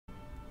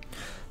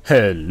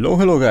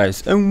Hello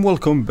guys, and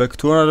welcome back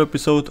to another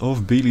episode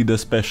of Billy the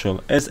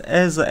Special. As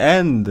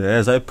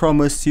I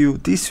promised you,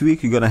 this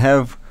week you're gonna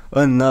have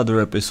another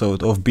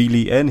episode of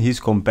Billy and his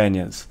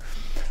companions.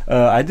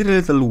 I did a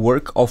little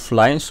work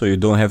offline, so you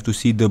don't have to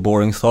see the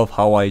boring stuff,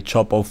 how I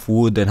chop off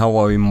wood and how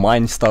I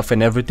mine stuff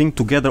and everything,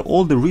 to gather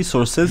all the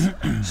resources.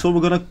 So we're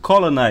gonna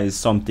colonize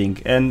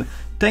something. And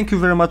thank you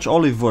very much,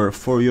 Oliver,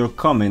 for your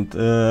comment.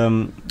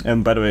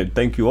 And by the way,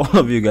 thank you all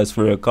of you guys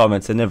for your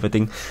comments and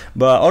everything.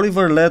 But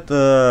Oliver let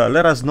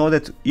us know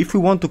that if we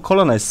want to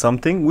colonize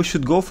something, we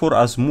should go for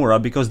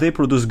Asmura because they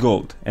produce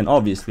gold, and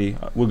obviously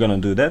we're gonna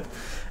do that.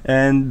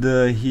 And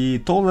he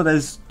told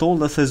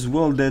us as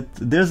well that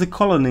there's a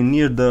colony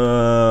near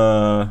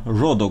the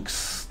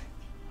Rhodoks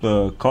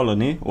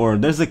colony, or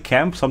there's a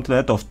camp, something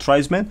like that, of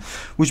tribesmen,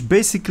 which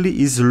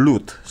basically is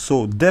loot.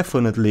 So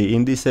definitely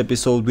in this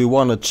episode we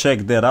want to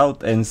check that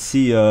out and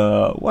see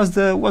what's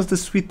the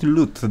sweet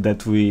loot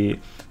that we're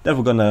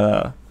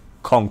gonna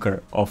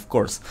conquer, of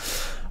course.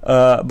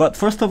 But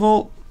first of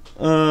all,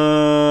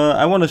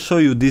 I want to show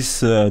you this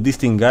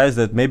thing, guys,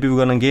 that maybe we're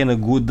gonna gain a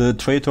good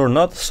trait or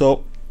not.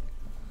 So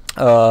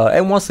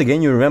and once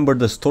again, you remember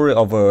the story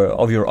of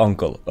your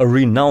uncle, a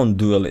renowned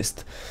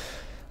duelist.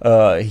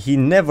 He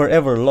never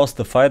ever lost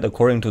a fight,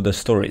 according to the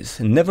stories.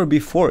 Never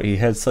before he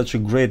had such a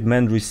great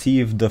man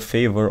receive the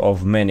favor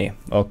of many.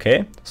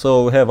 Okay,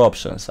 so we have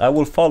options. I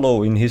will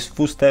follow in his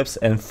footsteps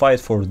and fight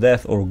for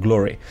death or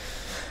glory.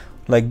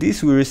 Like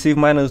this, we receive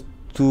 -2.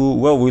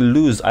 Well, we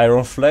lose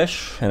iron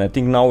flesh, and I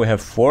think now we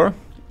have 4.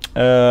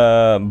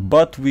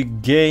 But we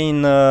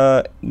gain,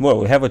 well,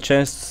 we have a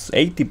chance,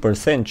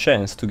 80%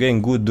 chance to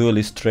gain good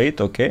duelist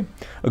trait. Okay,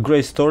 a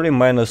great story,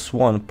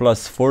 -1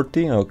 plus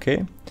 40.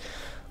 Okay,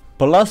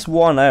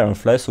 +1 iron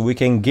flesh, so we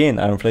can gain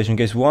iron flesh in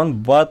case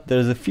 1, but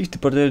there's a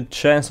 50%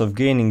 chance of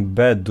gaining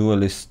bad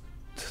duelist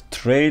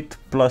trait,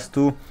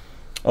 +2.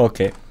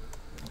 Okay,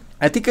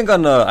 I think I'm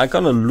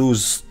gonna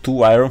lose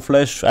 2 iron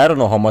flesh. I don't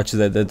know how much is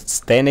that. That's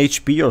 10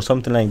 HP or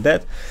something like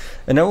that.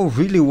 And I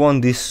really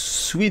want this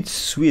sweet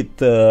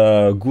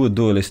good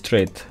duelist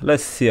trait.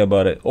 Let's see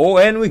about it. Oh,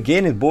 and we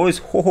gain it, boys.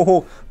 Ho ho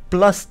ho,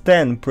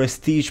 +10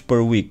 prestige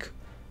per week.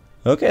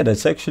 Okay,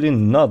 that's actually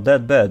not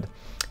that bad.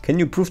 Can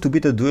you prove to be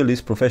the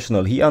duelist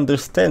professional? He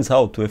understands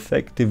how to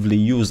effectively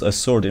use a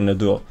sword in a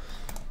duel.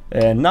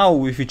 And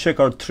now if you check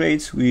our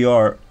traits, we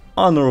are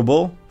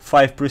honorable,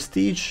 5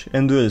 prestige,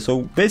 and duelist.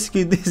 So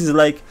basically this is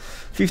like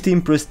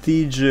 15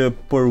 prestige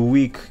per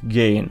week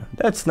gain.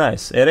 That's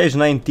nice. At age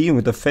 19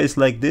 with a face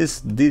like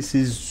this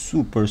is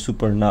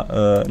super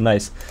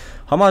nice.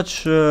 How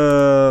much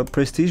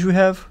prestige we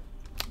have?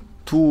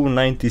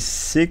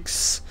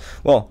 296.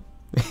 Well,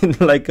 in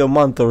like a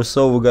month or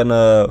so we're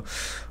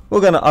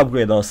gonna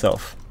upgrade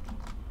ourselves.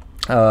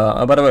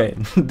 By the way,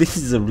 this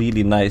is a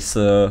really nice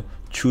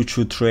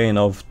choo-choo train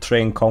of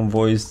train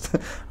convoys.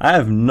 I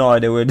have no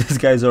idea where these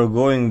guys are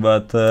going,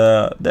 but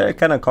they're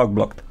kind of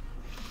cock-blocked.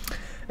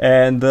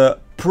 And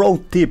pro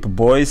tip,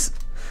 boys,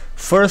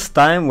 first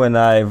time when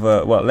I've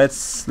well,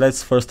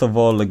 let's first of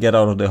all get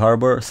out of the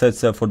harbor, set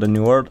sail for the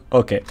new world.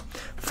 Okay,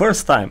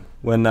 first time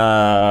when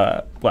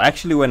well,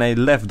 actually when I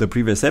left the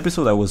previous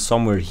episode, I was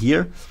somewhere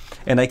here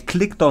and I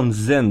clicked on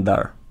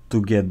Zendar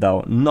to get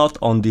down, not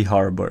on the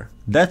harbor.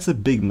 That's a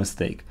big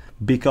mistake,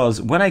 because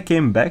when I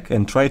came back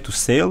and tried to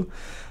sail,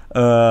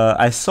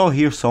 I saw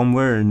here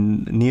somewhere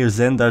near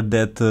Zendar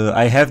that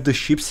I have the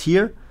ships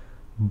here,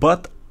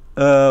 but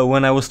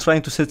when I was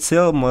trying to set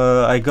sail,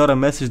 I got a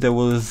message that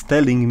was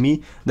telling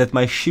me that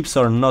my ships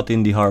are not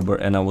in the harbor,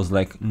 and I was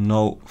like,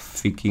 no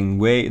freaking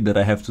way that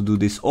I have to do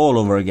this all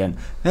over again.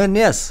 And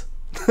yes,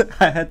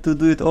 I had to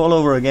do it all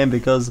over again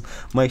because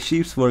my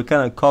ships were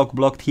kind of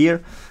cock-blocked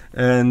here.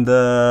 And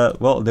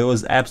well, there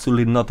was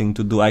absolutely nothing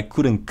to do. I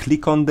couldn't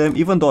click on them,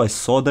 even though I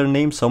saw their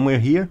name somewhere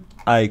here.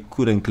 I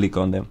couldn't click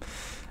on them,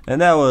 and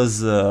that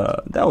was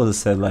a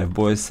sad life,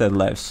 boys, sad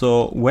life.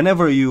 So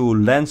whenever you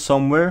land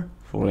somewhere,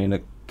 or in a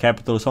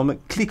capital or something,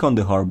 click on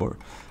the harbor,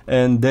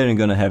 and then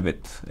you're gonna have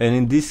it. And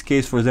in this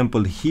case, for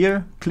example,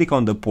 here, click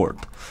on the port.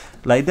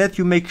 Like that,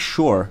 you make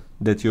sure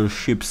that your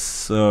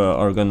ships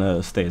are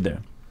gonna stay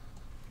there.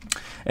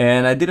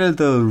 And I did a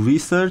little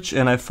research,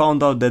 and I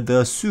found out that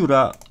the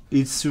Sura,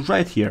 it's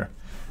right here,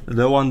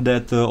 the one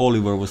that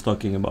Oliver was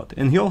talking about.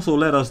 And he also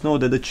let us know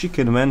that the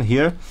chicken man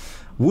here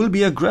will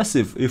be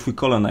aggressive if we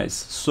colonize.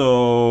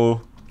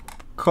 So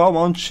come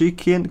on,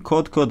 chicken,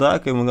 Kod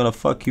Kodak, and we're gonna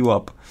fuck you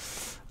up.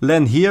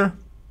 Land here,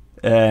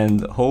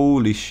 and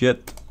holy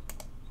shit,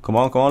 come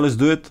on, let's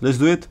do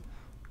it.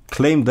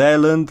 Claim the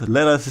island,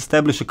 let us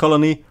establish a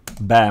colony,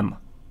 bam,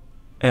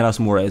 and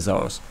Asmura is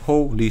ours.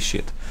 Holy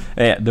shit.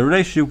 The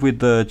relationship with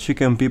the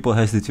chicken people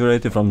has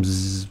deteriorated from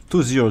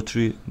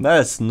 203.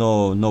 That's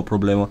no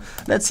problem.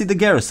 Let's see the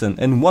garrison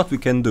and what we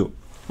can do.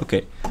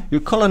 Okay,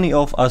 your colony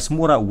of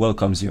Asmura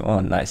welcomes you.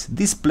 Oh, nice.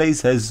 This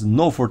place has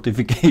no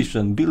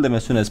fortification. Build them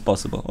as soon as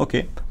possible.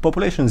 Okay,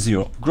 population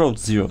 0, growth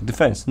 0,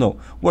 defense no,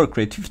 work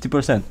rate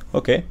 50%.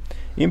 Okay,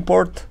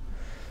 import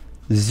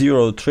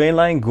 0 train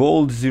line,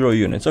 gold 0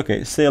 units.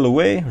 Okay, sail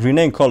away,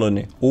 rename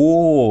colony.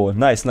 Oh,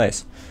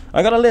 nice.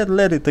 I gotta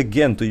let it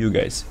again to you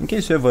guys. In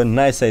case you have a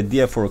nice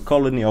idea for a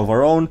colony of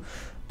our own,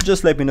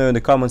 just let me know in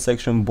the comment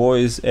section,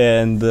 boys.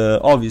 And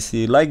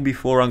obviously, like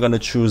before, I'm gonna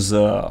choose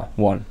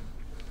one.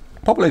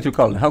 Populate your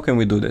colony. How can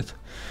we do that?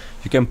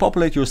 You can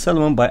populate your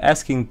settlement by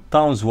asking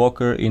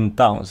townswalker in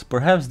towns.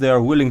 Perhaps they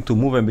are willing to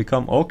move and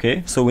become...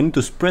 Okay, so we need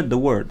to spread the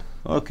word.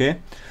 Okay.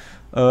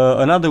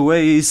 Another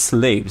way is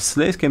slaves.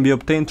 Slaves can be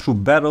obtained through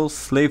battles,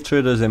 slave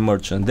traders and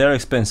merchants. They're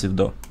expensive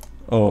though.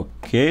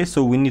 Okay,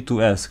 so we need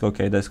to ask.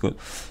 Okay, that's good.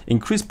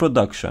 Increase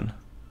production.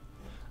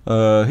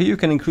 Here you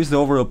can increase the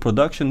overall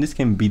production. This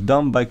can be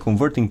done by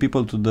converting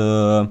people to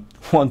the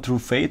one through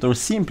fate, or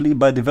simply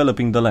by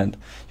developing the land.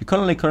 Your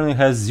colony currently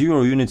has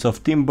 0 units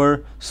of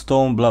timber,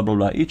 stone, blah blah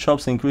blah. Each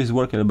helps increase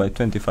work area by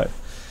 25.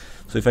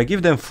 So if I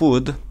give them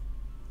food,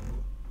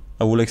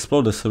 I will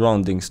explore the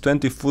surroundings.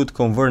 20 food,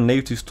 convert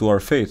natives to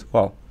our fate.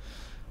 Wow.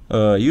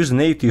 Use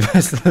native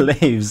as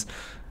slaves.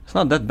 It's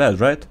not that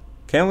bad, right?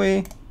 Can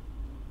we?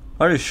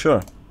 Are you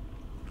sure?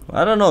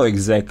 I don't know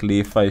exactly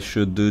if I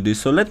should do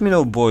this, so let me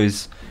know,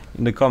 boys,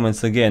 in the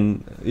comments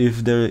again,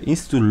 if there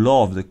is to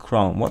law of the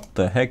crown. What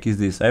the heck is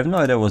this? I have no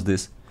idea what's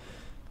this.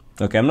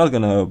 Okay, I'm not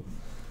gonna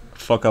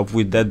fuck up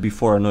with that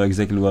before I know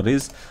exactly what it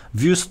is.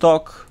 View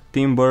stock,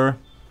 timber.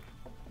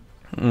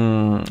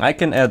 I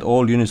can add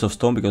all units of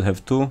stone because I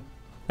have 2.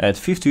 Add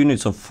 50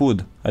 units of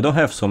food. I don't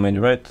have so many,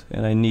 right?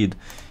 And I need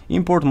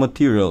import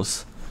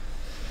materials.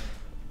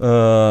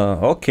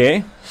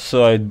 Okay,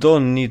 so I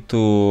don't need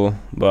to,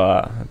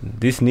 but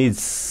this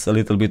needs a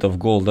little bit of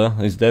gold, huh?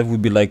 That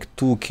would be like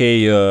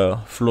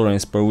 2k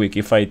florins per week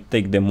if I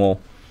take them all.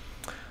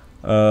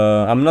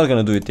 I'm not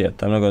gonna do it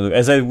yet. I'm not gonna do it,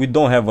 as we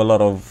don't have a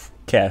lot of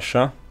cash,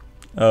 huh?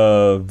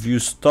 View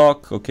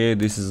stock. Okay,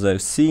 this is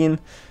I've seen.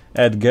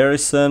 Add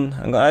garrison.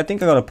 I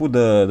think I'm gonna put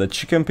the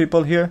chicken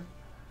people here,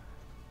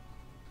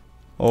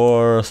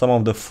 or some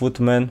of the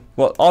footmen.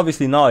 Well,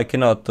 obviously now I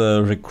cannot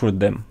recruit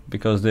them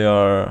because they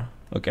are...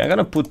 Okay, I'm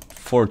gonna put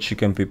 4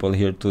 chicken people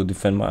here to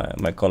defend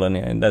my colony,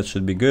 and that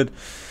should be good.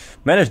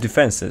 Manage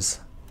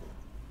defenses.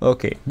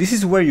 Okay, this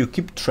is where you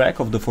keep track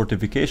of the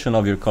fortification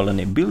of your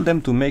colony. Build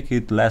them to make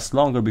it last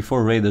longer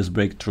before raiders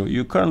break through.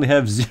 You currently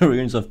have 0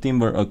 units of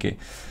timber. Okay.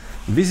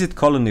 Visit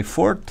colony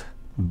fort.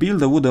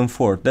 Build a wooden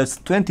fort. That's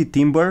 20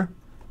 timber.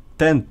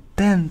 10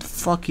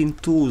 fucking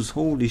tools.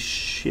 Holy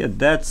shit,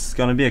 that's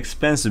gonna be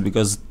expensive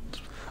because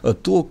a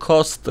tool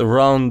costs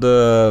around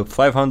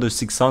 500,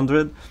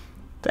 600.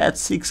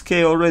 That's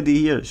 6k already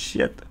here.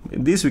 Shit.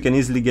 This we can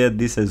easily get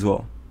this as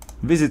well.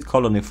 Visit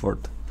colony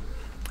fort.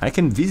 I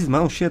can visit my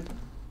own shit.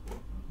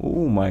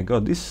 Oh my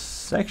god,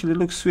 this actually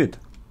looks sweet.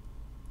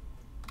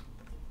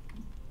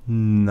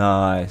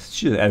 Nice.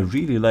 Shit, I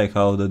really like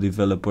how the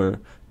developer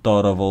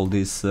thought of all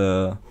this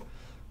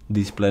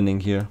planning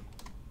here.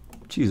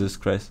 Jesus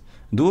Christ.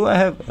 Do I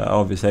have...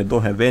 obviously I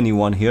don't have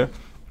anyone here,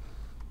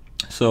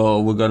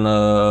 so we're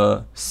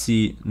gonna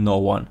see no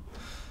one.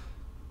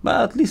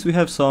 But at least we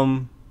have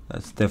some...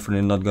 That's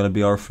definitely not gonna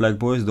be our flag,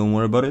 boys, don't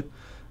worry about it.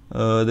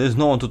 There's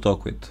no one to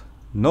talk with.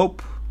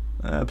 Nope,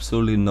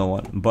 absolutely no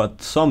one.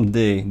 But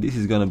someday this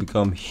is gonna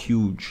become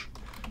huge.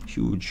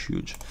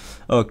 Huge.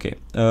 Okay,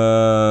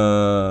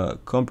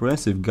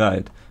 comprehensive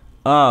guide.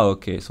 Ah,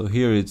 okay, so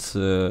here it's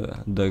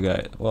the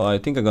guide. Well, I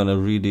think I'm gonna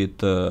read it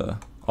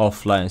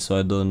offline, so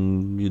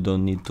you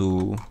don't need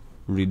to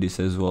read this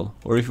as well.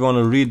 Or if you want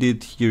to read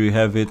it, here you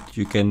have it.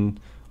 You can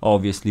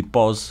obviously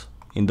pause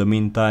in the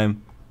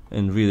meantime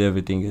and read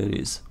everything it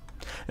is.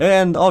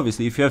 And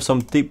obviously if you have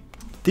some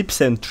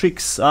tips and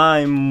tricks,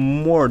 I'm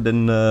more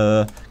than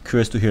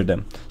curious to hear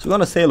them. So we're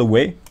gonna sail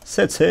away.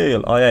 Set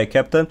sail. Aye aye,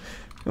 captain.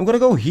 I'm gonna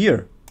go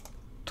here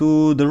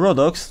to the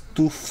Rodox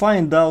to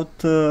find out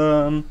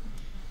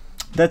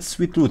that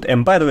sweet loot.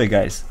 And by the way,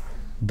 guys,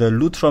 the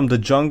loot from the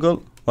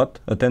jungle... What?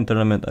 A 10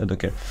 tournament? I don't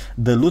care.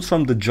 The loot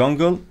from the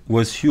jungle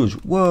was huge.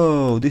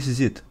 Whoa, this is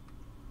it.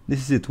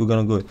 This is it. We're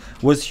gonna go.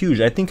 Was huge.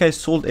 I think I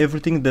sold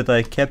everything that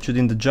I captured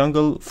in the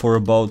jungle for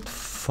about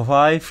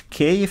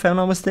 5k, if I'm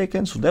not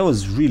mistaken. So that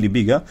was really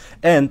big, huh?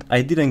 And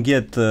I didn't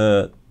get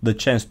the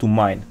chance to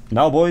mine.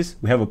 Now, boys,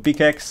 we have a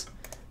pickaxe.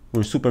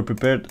 We're super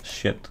prepared.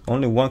 Shit.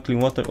 Only 1 clean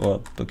water.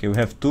 Oh, okay, we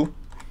have 2.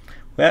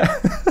 Well,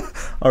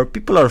 our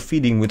people are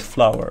feeding with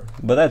flour,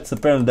 but that's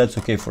apparently that's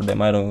okay for them.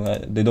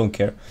 They don't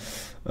care.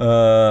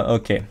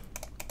 Okay,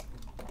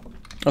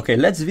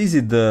 let's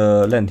visit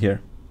the land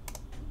here.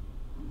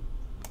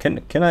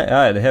 Can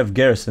I? They have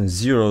garrison,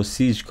 0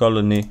 siege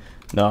colony.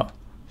 No,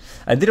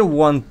 I didn't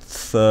want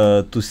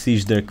to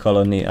siege their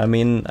colony. I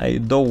mean, I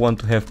don't want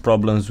to have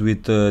problems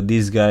with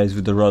these guys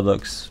with the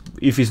Rodox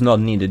if it's not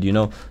needed, you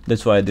know.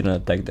 That's why I didn't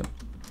attack them.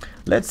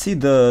 Let's see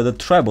the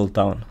tribal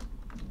town.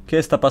 ¿Qué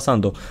está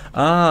pasando?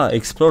 Ah,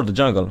 explore the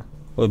jungle.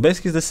 Well,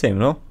 basically it's the same,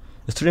 no?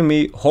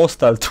 Extremely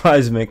hostile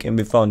tribesmen can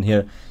be found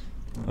here.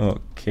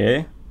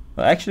 Okay.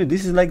 Actually,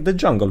 this is like the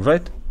jungle,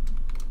 right?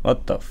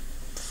 What the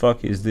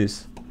fuck is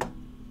this?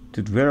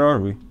 Dude, where are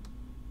we?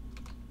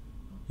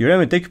 Your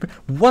enemy take...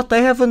 What? I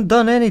haven't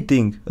done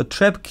anything. A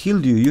trap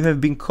killed you. You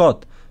have been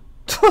caught.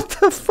 What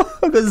the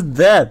fuck is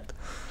that?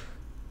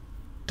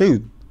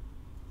 Dude.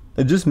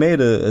 I just made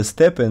a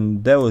step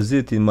and that was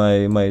it in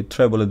my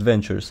travel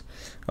adventures.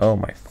 Oh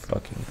my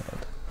fucking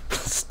god.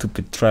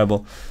 Stupid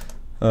travel.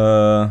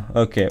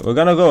 Okay, we're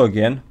gonna go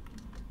again.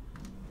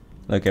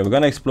 Okay, we're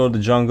gonna explore the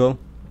jungle.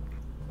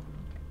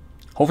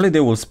 Hopefully they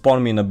will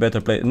spawn me in a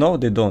better place. No,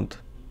 they don't.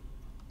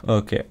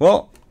 Okay,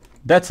 well,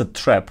 that's a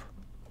trap.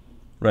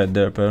 Right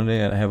there,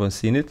 apparently, I haven't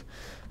seen it.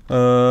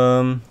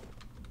 No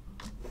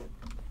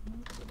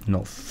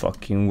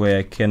fucking way,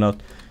 I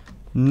cannot.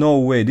 No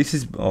way, this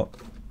is... Oh.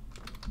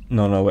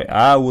 No way,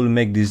 I will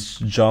make this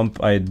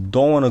jump. I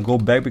don't want to go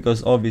back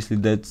because obviously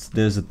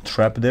there's a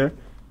trap there.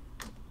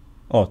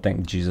 Oh,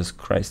 thank Jesus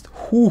Christ.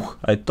 Whew,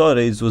 I thought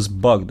it was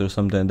bugged or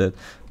something like that.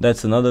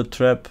 That's another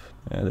trap.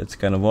 Yeah, that's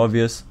kind of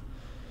obvious.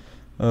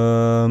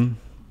 Hello,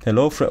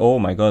 oh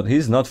my god,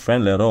 he's not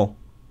friendly at all.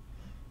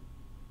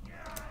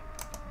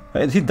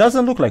 He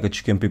doesn't look like a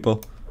chicken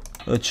people.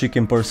 A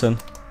chicken person.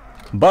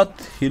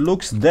 But he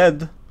looks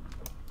dead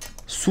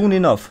soon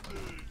enough.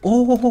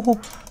 Oh,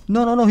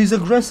 no, he's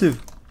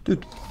aggressive.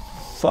 Dude,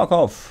 fuck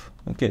off.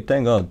 Okay,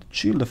 thank god.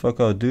 Chill the fuck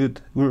out, dude.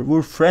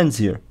 We're friends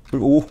here.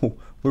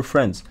 We're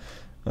friends.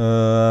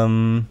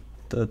 I've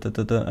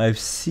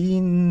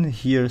seen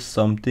here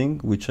something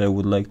which I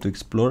would like to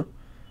explore.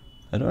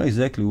 I don't know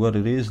exactly what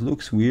it is.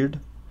 Looks weird.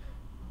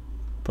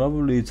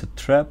 Probably it's a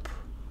trap.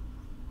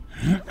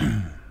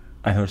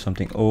 I heard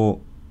something.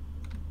 Oh,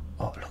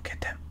 look at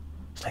them.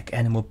 It's like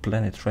Animal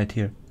Planet right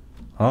here.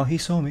 Oh, he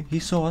saw me. He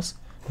saw us.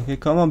 Okay,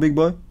 come on, big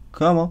boy.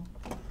 Come on.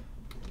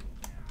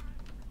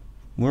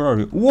 Where are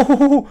you?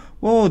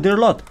 Whoa, there are a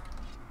lot.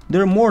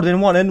 There are more than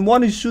one, and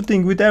one is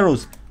shooting with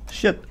arrows.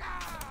 Shit.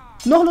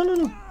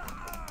 No.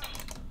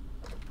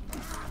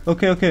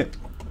 Okay.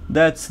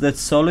 That's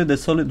solid.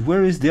 That's solid.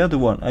 Where is the other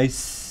one?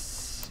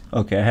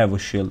 Okay, I have a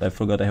shield. I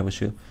forgot I have a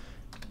shield.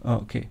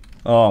 Okay.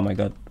 Oh my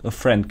god, a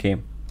friend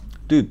came.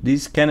 Dude,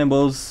 these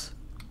cannibals.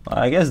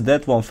 I guess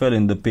that one fell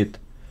in the pit.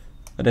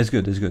 But that's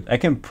good. That's good. I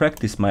can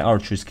practice my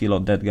archery skill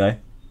on that guy,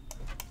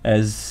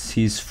 as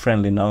he's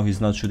friendly now. He's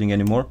not shooting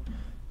anymore.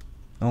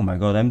 Oh my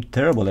god, I'm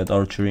terrible at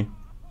archery.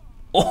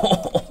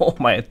 Oh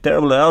my,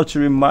 terrible at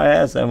archery, my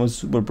ass. I'm a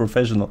super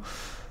professional.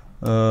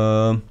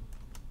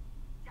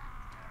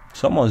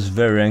 Someone's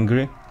very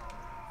angry.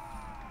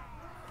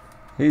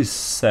 He's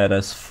sad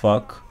as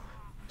fuck.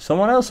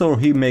 Someone else, or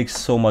he makes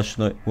so much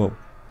noise? Whoa.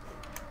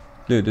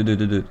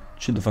 Dude.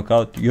 Chill the fuck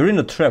out. You're in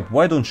a trap.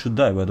 Why don't you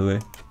die, by the way?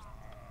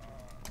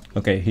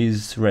 Okay,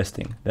 he's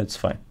resting. That's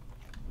fine.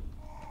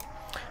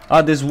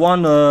 Ah, there's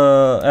one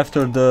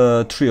after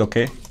the tree,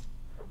 okay.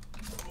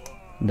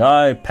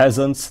 Die,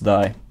 peasants,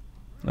 die.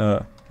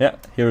 Yeah,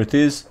 here it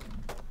is.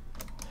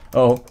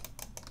 Oh.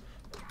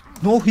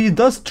 No, he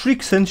does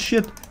tricks and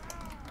shit.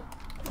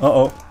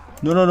 Uh-oh.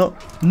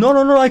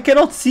 No, I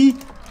cannot see.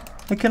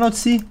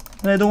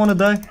 And I don't want to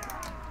die.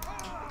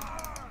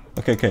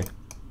 Okay.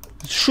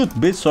 Shoot,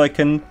 bitch, so I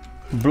can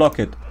block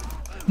it.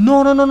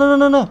 No.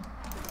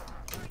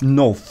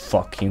 No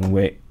fucking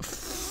way.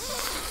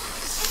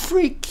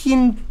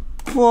 Freaking...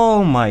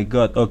 Oh my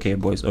god. Okay,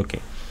 boys,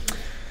 okay.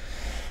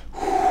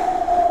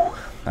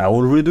 I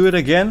will redo it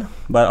again,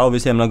 but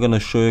obviously I'm not gonna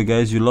show you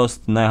guys. You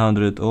lost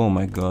 900. Oh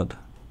my god.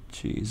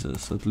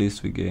 Jesus, at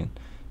least we gain.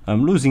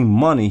 I'm losing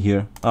money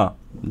here. Ah,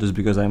 just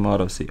because I'm out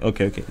of sea.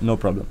 Okay, no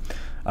problem.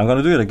 I'm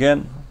gonna do it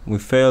again. We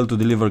failed to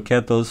deliver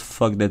cattle.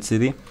 Fuck that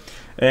city.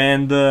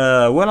 And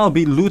when I'll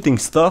be looting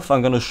stuff,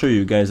 I'm gonna show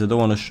you guys. I don't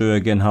want to show you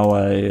again how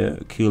I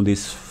kill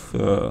these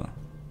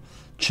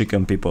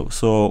chicken people.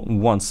 So,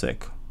 one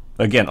sec.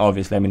 Again,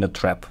 obviously I'm in a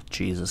trap.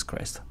 Jesus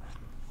Christ.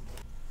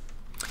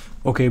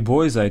 Okay,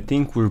 boys, I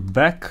think we're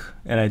back,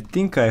 and I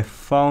think I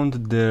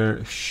found their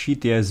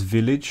shitty ass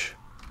village.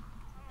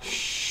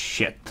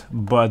 Shit,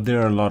 but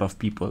there are a lot of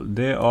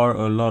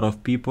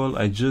people.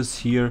 I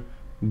just hear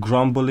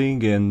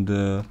grumbling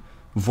and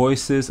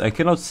voices. I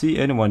cannot see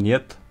anyone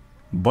yet,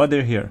 but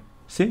they're here.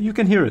 See, you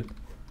can hear it.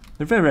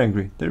 They're very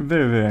angry. They're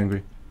very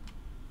angry.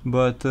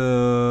 But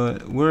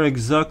where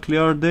exactly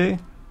are they?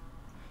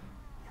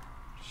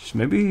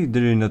 Maybe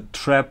they're in a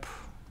trap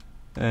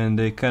and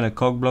they kind of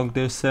cockblock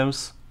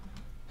themselves.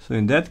 So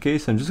in that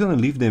case, I'm just gonna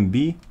leave them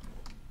be.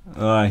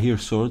 I hear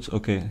swords.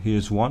 Okay,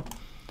 here's one.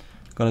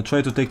 Gonna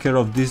try to take care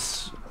of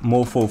this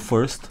mofo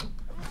first,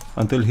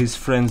 until his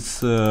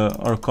friends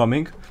are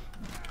coming.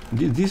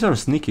 These are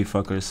sneaky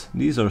fuckers.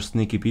 These are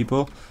sneaky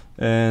people,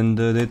 and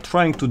they're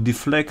trying to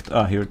deflect.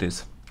 Ah, here it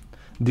is.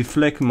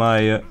 Deflect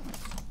my.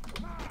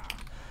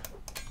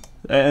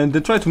 And they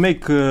try to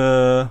make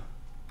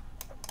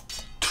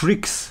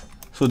tricks.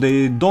 So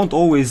they don't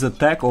always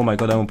attack. Oh my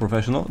god, I'm a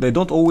professional. They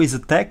don't always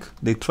attack.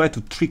 They try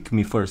to trick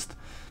me first.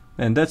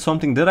 And that's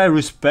something that I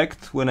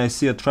respect when I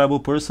see a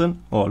tribal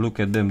person. Oh, look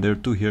at them. There are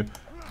two here.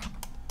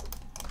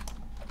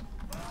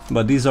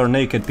 But these are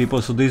naked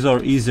people, so these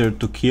are easier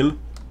to kill.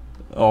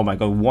 Oh my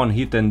god, one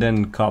hit and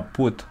then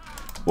kaput.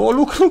 Oh,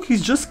 look,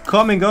 he's just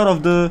coming out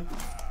of the...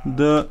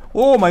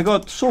 Oh my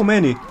god, so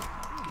many.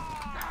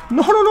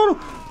 No.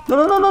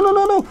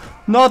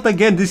 Not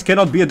again. This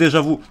cannot be a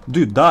deja vu.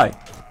 Dude, die.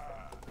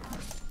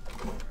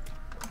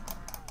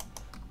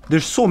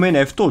 There's so many,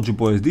 I've told you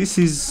boys, this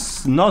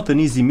is not an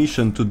easy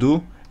mission to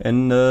do.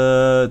 And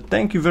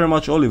thank you very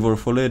much, Oliver,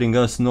 for letting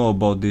us know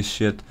about this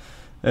shit.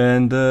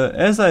 And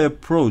as I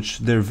approach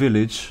their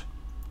village,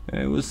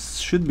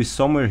 should be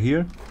somewhere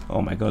here.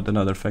 Oh my god,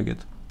 another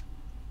faggot.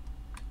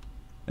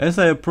 As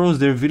I approach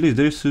their village,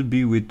 they should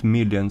be with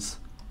millions.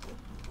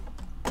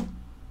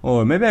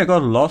 Or maybe I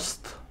got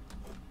lost.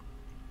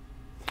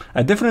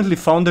 I definitely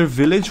found their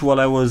village while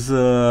I was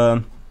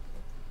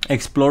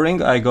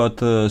exploring. I got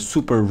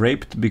super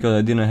raped because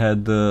I didn't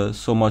have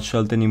so much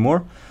health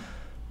anymore.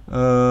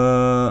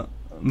 But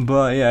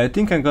yeah, I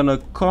think I'm gonna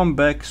come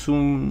back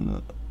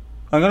soon.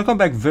 I'm gonna come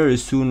back very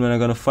soon when I'm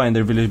gonna find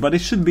their village, but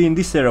it should be in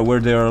this area where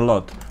there are a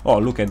lot. Oh,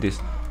 look at this.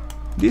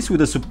 This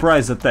with a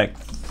surprise attack.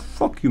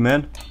 Fuck you,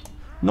 man.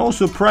 No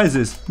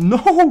surprises.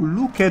 No,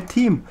 look at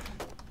him.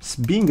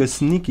 Being a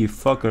sneaky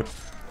fucker.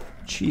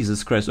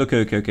 Jesus Christ.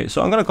 Okay.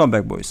 So I'm gonna come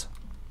back, boys.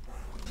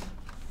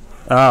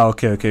 Ah,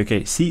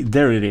 okay. See,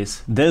 there it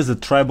is. There's a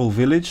tribal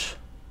village.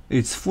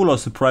 It's full of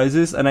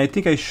surprises, and I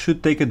think I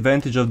should take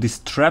advantage of this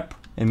trap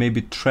and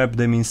maybe trap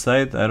them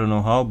inside. I don't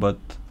know how, but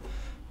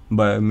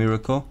by a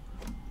miracle.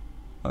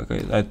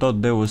 Okay, I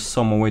thought there was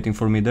someone waiting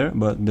for me there,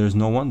 but there's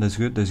no one. That's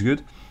good, that's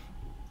good.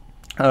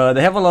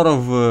 They have a lot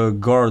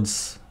of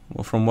guards,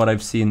 from what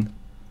I've seen.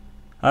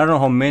 I don't know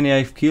how many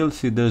I've killed.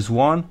 See, there's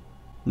one.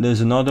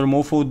 There's another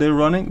mofo there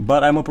running,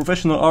 but I'm a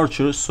professional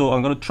archer, so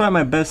I'm gonna try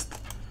my best.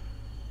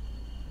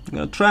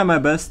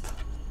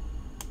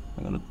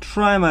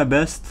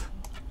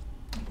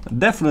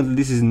 Definitely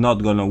this is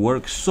not gonna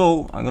work,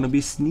 so I'm gonna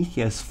be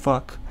sneaky as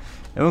fuck.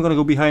 And we're gonna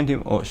go behind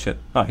him. Oh shit.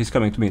 Ah, he's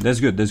coming to me.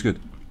 That's good, that's good.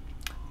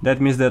 That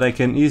means that I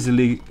can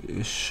easily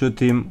shoot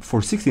him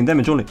for 16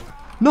 damage only.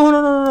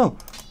 No.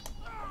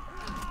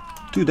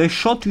 Dude, I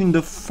shot you in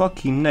the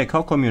fucking neck.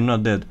 How come you're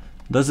not dead?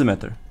 Doesn't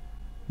matter.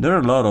 There are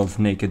a lot of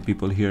naked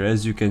people here,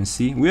 as you can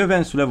see. We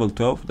advanced to level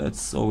 12.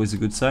 That's always a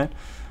good sign.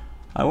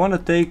 I want to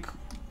take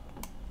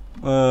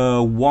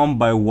one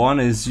by one.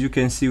 As you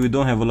can see, we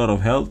don't have a lot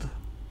of health.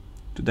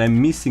 Dude,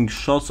 I'm missing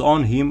shots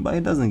on him, but he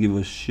doesn't give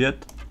a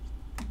shit.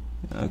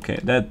 Okay,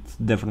 that's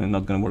definitely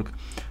not gonna work.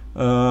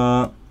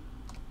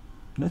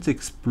 Let's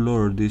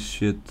explore this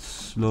shit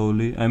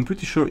slowly. I'm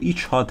pretty sure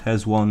each hut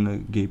has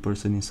one gay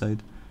person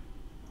inside.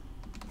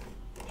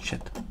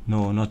 Shit.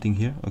 No, nothing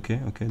here. Okay,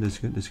 that's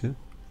good.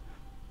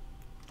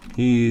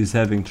 He is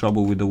having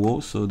trouble with the wall,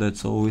 so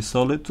that's always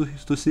solid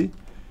to see.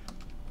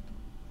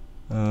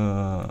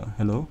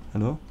 Hello?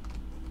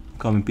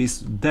 Come in peace.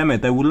 Damn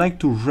it, I would like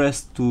to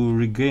rest to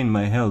regain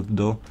my health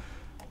though.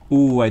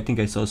 Ooh, I think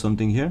I saw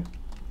something here.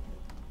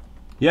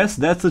 Yes,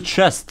 that's a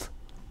chest.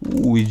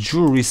 Ooh, with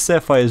jewelry,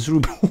 sapphires,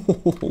 ruby.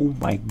 Oh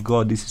my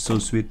god, this is so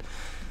sweet.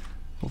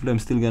 Hopefully I'm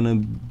still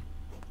gonna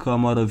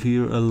come out of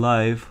here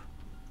alive.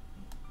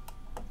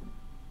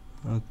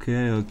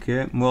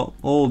 Okay. Well,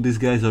 all these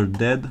guys are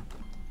dead.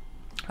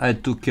 I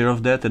took care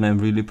of that and I'm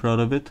really proud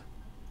of it.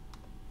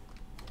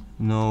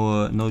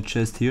 No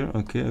chest here.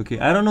 Okay.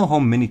 I don't know how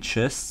many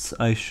chests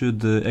I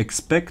should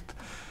expect,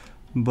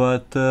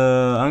 but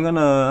I'm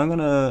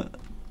gonna.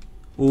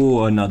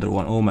 Oh, another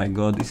one. Oh my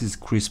god, this is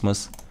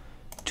Christmas.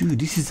 Dude,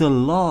 this is a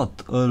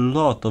lot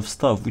of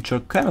stuff, which are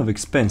kind of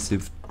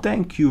expensive.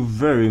 Thank you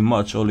very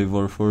much,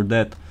 Oliver, for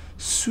that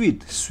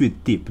sweet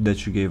tip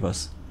that you gave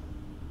us.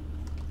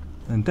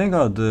 And thank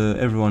god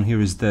everyone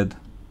here is dead.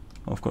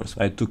 Of course,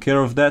 I took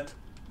care of that.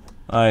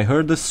 I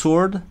heard the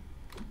sword.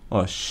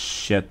 Oh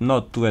shit,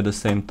 not two at the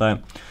same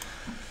time.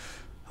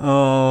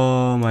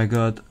 Oh my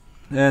god.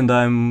 And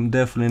I'm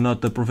definitely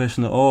not a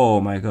professional.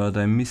 Oh my god,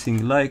 I'm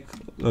missing like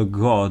a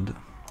god.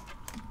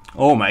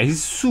 Oh my,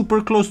 he's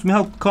super close to me.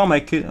 How come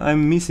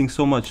I'm missing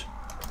so much?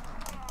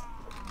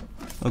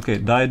 Okay,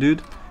 die,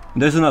 dude.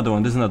 There's another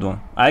one.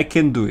 I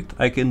can do it.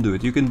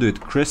 You can do it,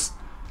 Chris.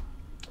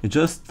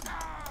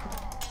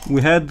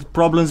 We had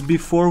problems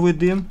before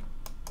with him.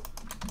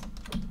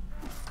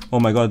 Oh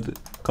my god.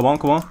 Come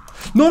on.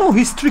 No,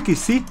 he's tricky,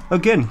 see?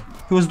 Again,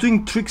 he was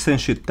doing tricks and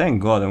shit.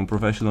 Thank god I'm a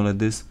professional at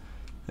this.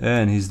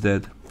 And he's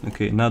dead.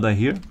 Okay, nada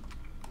here.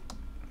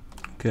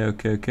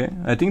 Okay.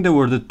 I think they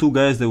were the two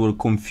guys that were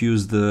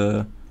confused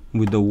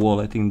with the wall.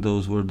 I think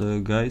those were the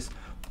guys.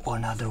 Oh,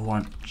 another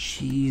one.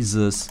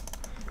 Jesus.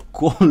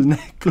 Gold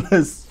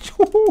necklace.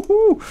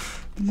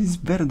 This is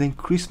better than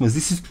Christmas.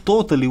 This is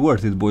totally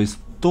worth it, boys.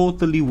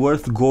 Totally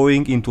worth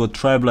going into a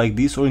tribe like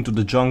this or into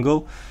the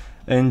jungle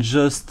and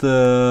just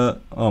oh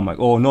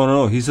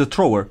no, he's a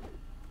thrower.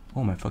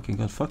 Oh my fucking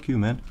god, fuck you,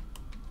 man.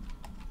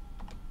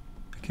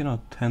 I cannot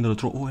handle a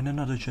throw. Oh, and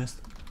another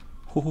chest.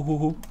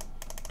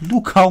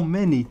 Look how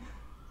many.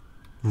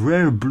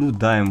 Rare blue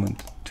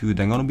diamond. Dude,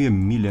 I'm gonna be a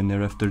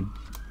millionaire after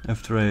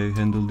I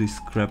handle this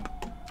crap.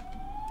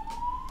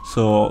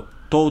 So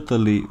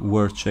totally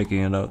worth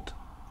checking it out.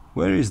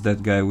 Where is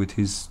that guy with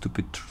his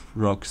stupid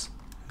rocks?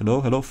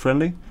 Hello,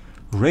 friendly?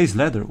 Raise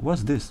ladder,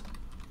 what's this?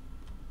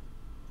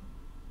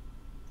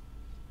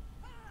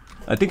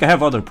 I think I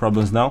have other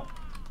problems now.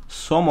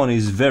 Someone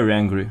is very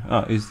angry.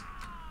 Ah, is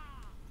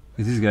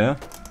this guy, huh?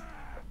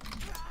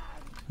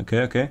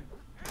 Okay.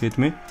 Hit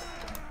me.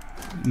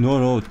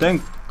 No,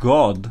 thank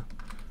god.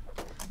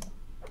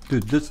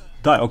 Dude, just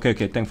die. Okay,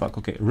 okay, thank fuck.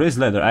 Okay, raise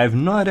ladder. I have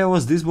no idea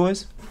what's this,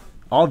 boys.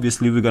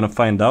 Obviously, we're gonna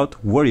find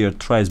out. Warrior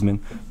tribesmen.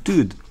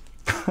 Dude,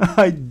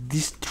 I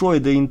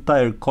destroyed the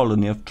entire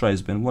colony of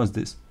tribesmen. What's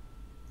this?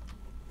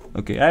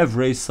 Okay, I have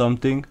raised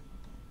something.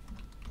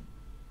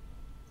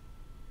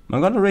 I'm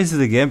gonna raise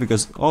it again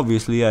because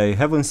obviously I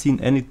haven't seen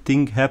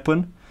anything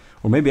happen.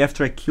 Or maybe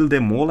after I kill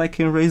them all I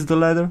can raise the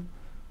ladder.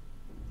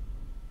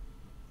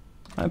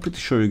 I'm pretty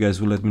sure you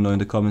guys will let me know in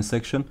the comment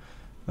section.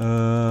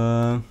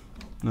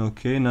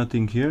 Okay,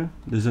 nothing here.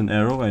 There's an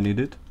arrow, I need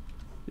it.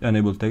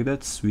 Unable to take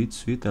that. Sweet,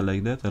 sweet, I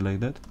like that, I like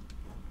that.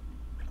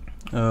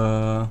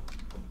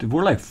 There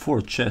were like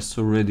 4 chests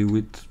already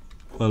with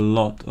a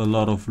lot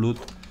of loot.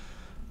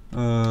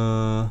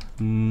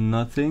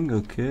 Nothing,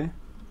 okay.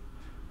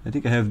 I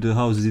think I have the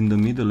houses in the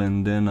middle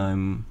and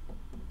then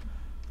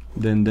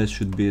then that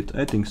should be it.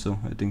 I think so,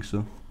 I think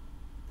so.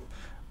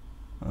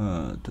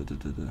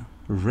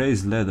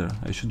 Raise ladder.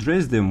 I should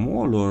raise them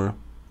all, or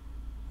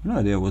no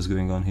idea what's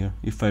going on here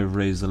if I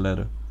raise the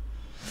ladder.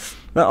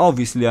 But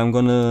obviously I'm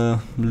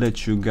gonna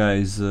let you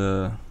guys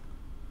do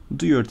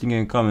your thing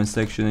in the comment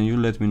section and you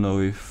let me know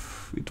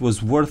if it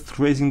was worth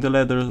raising the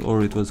ladder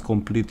or it was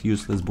complete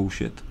useless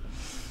bullshit.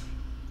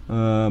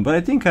 But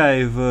I think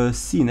I've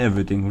seen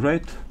everything,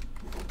 right?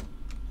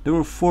 There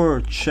were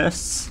 4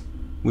 chests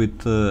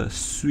with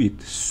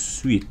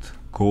sweet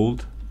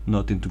gold.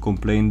 Nothing to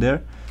complain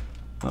there.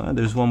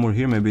 There's one more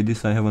here. Maybe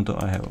this I haven't.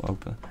 I have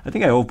opened. I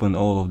think I opened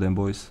all of them,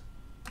 boys.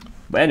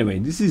 But anyway,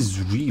 this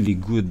is really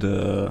good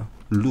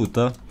loot.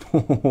 Huh?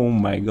 Oh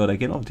my god, I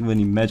cannot even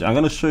imagine. I'm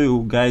gonna show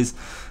you guys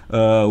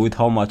with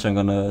how much I'm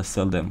gonna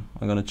sell them.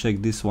 I'm gonna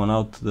check this one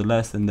out, the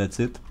last, and that's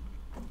it.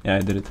 Yeah, I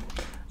did it.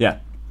 Yeah.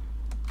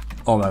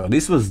 Oh my god,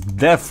 this was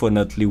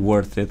definitely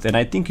worth it, and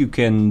I think you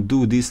can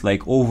do this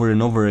like over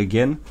and over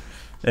again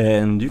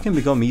and you can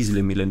become easily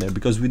a millionaire,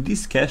 because with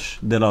this cash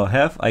that I'll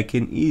have I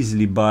can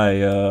easily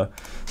buy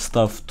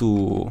stuff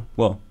to,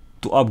 well,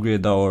 to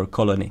upgrade our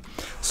colony.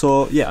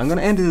 So yeah, I'm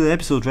gonna end the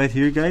episode right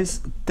here,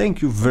 guys.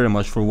 Thank you very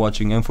much for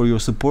watching and for your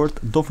support.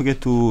 Don't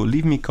forget to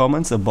leave me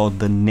comments about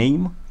the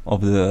name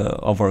of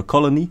our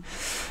colony,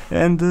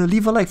 and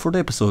leave a like for the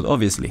episode.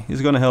 Obviously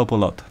it's gonna help a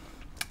lot.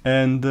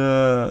 And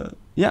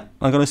yeah,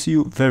 I'm gonna see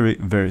you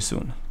very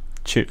soon.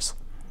 Cheers.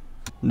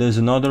 There's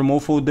another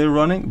mofo there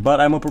running, but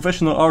I'm a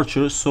professional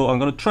archer, so I'm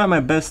gonna try my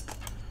best.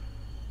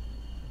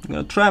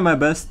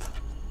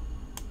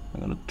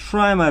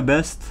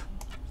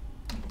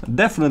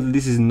 Definitely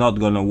this is not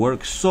gonna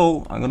work,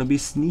 so I'm gonna be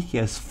sneaky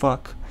as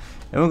fuck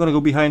and we're gonna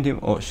go behind him.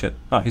 Oh shit,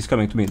 he's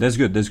coming to me. That's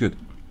good, that's good.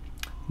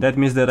 That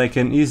means that I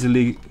can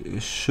easily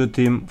shoot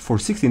him for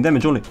 16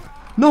 damage only.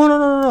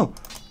 No.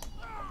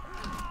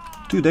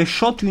 Dude, I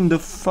shot you in the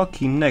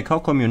fucking neck. How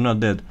come you're not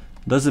dead?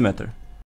 Doesn't matter.